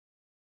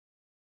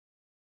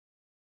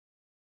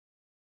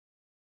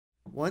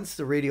Once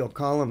the radial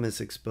column is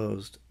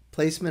exposed,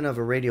 placement of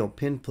a radial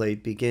pin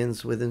plate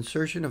begins with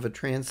insertion of a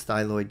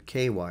transstyloid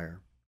K-wire.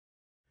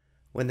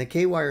 When the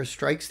K-wire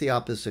strikes the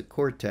opposite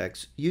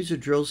cortex, use a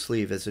drill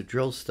sleeve as a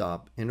drill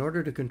stop in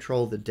order to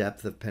control the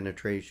depth of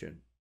penetration.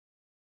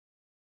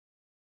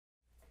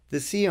 The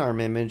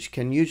C-arm image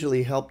can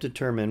usually help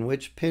determine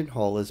which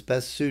pinhole is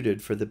best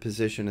suited for the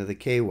position of the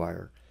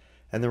K-wire,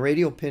 and the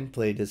radial pin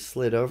plate is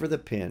slid over the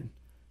pin,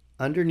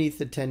 underneath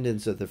the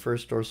tendons of the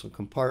first dorsal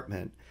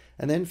compartment,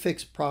 and then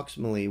fixed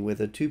proximally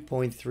with a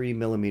 2.3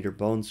 mm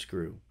bone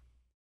screw.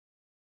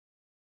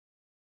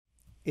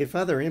 If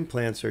other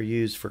implants are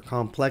used for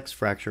complex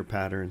fracture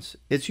patterns,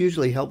 it's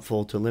usually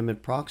helpful to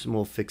limit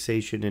proximal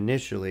fixation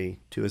initially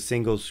to a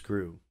single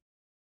screw.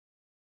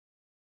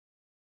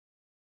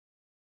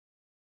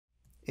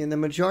 In the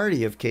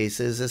majority of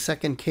cases, a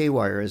second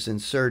K-wire is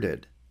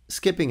inserted,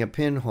 skipping a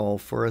pinhole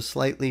for a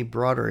slightly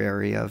broader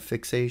area of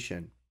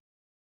fixation.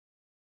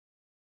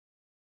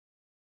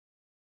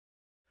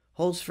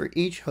 Holes for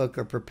each hook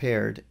are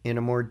prepared in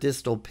a more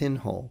distal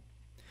pinhole.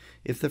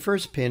 If the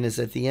first pin is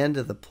at the end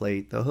of the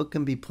plate, the hook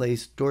can be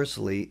placed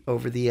dorsally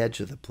over the edge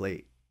of the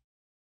plate.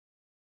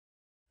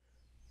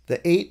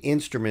 The 8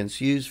 instruments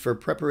used for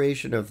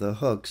preparation of the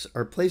hooks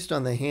are placed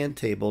on the hand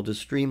table to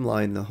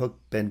streamline the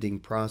hook bending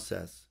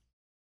process.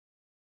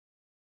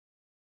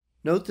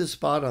 Note the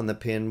spot on the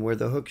pin where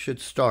the hook should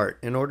start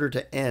in order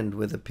to end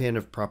with a pin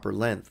of proper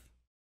length.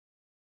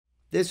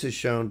 This is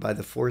shown by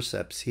the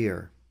forceps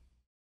here.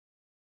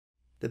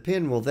 The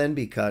pin will then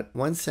be cut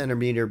 1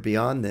 centimeter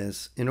beyond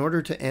this in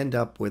order to end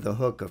up with a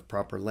hook of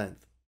proper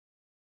length.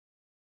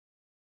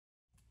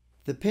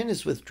 The pin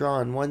is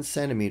withdrawn 1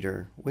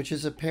 centimeter, which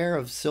is a pair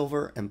of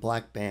silver and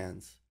black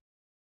bands.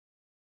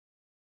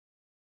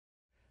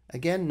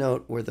 Again,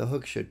 note where the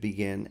hook should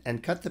begin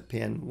and cut the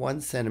pin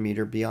 1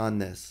 centimeter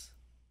beyond this.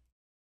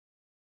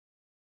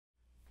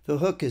 The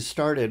hook is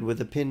started with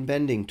a pin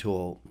bending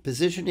tool,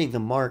 positioning the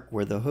mark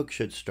where the hook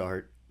should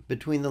start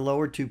between the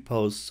lower 2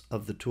 posts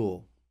of the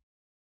tool.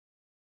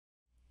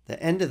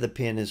 The end of the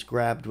pin is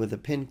grabbed with a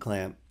pin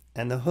clamp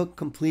and the hook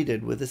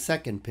completed with a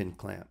second pin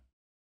clamp.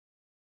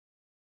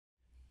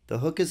 The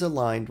hook is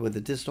aligned with the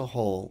distal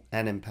hole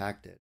and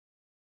impacted.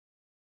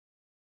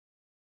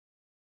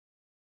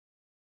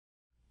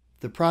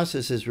 The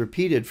process is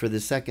repeated for the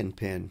second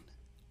pin.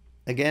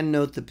 Again,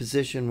 note the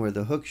position where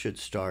the hook should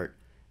start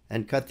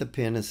and cut the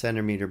pin 1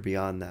 centimeter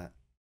beyond that.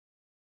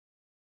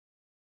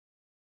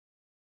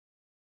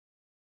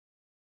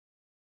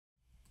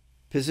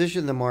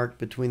 Position the mark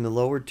between the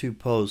lower 2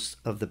 posts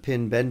of the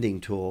pin bending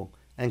tool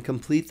and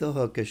complete the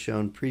hook as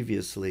shown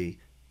previously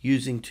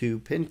using 2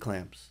 pin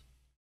clamps.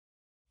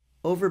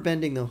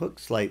 Overbending the hook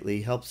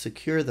slightly helps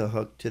secure the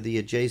hook to the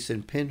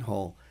adjacent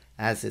pinhole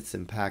as it's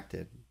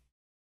impacted.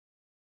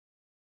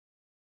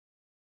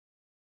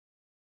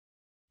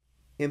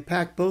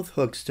 Impact both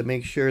hooks to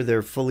make sure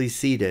they're fully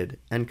seated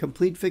and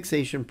complete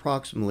fixation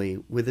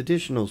proximally with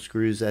additional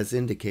screws as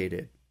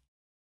indicated.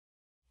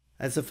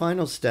 As a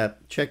final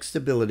step, check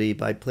stability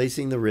by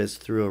placing the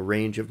wrist through a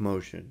range of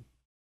motion.